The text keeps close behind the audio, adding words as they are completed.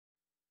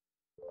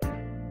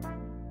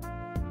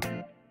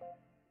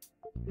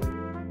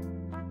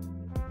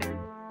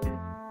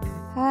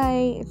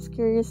Hi, it's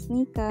Curious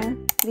Nika.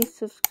 Please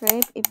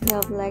subscribe if you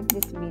have liked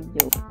this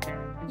video.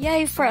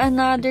 Yay for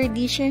another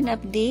dyshen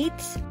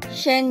updates.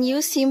 Shen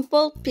Yu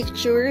simple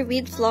picture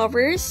with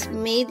flowers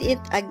made it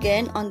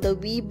again on the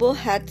Weibo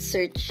hot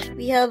search.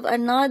 We have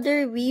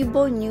another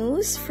Weibo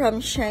news from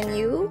Shen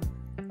Yu,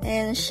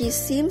 and she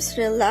seems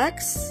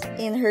relaxed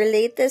in her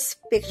latest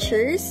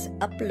pictures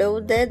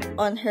uploaded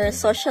on her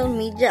social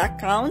media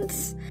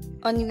accounts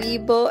on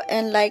Weibo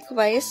and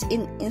likewise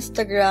in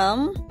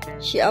Instagram.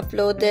 She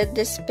uploaded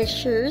these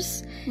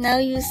pictures. Now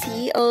you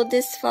see all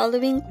these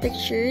following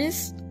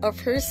pictures of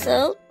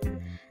herself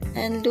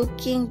and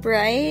looking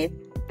bright,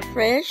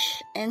 fresh,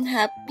 and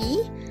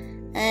happy.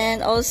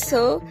 And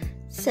also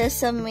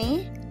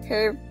Sesame,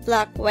 her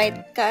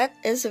black-white cat,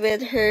 is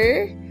with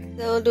her.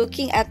 So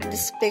looking at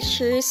these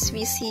pictures,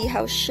 we see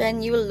how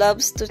Shen Yu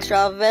loves to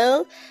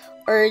travel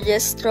or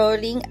just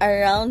strolling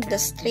around the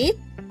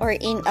street or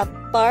in a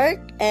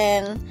park,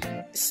 and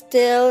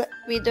still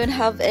we don't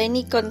have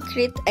any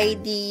concrete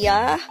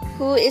idea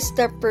who is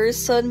the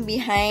person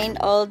behind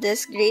all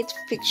these great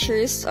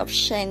pictures of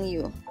Shen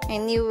Yu.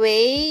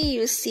 Anyway,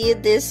 you see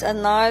this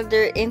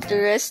another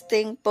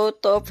interesting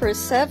photo of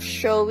herself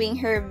showing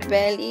her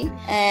belly,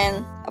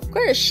 and of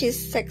course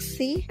she's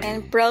sexy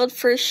and proud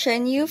for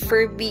Shen Yu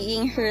for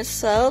being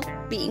herself,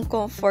 being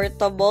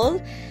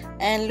comfortable.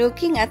 And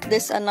looking at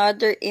this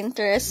another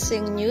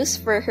interesting news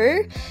for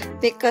her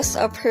because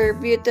of her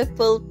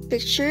beautiful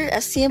picture, a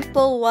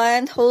simple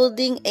one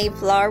holding a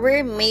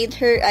flower made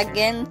her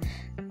again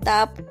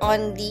top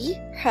on the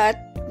hot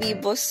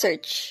Weibo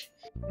search.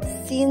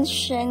 Since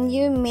Shen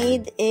Yu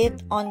made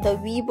it on the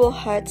Weibo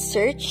hot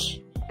search,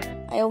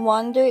 I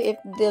wonder if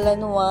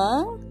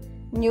Wang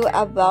knew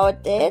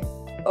about it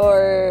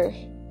or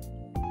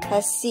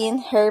has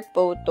seen her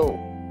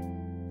photo.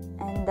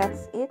 And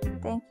that's it.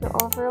 Thank you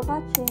all for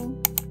watching.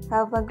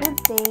 Have a good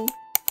day.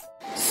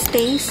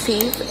 Stay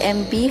safe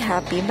and be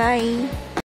happy. Bye.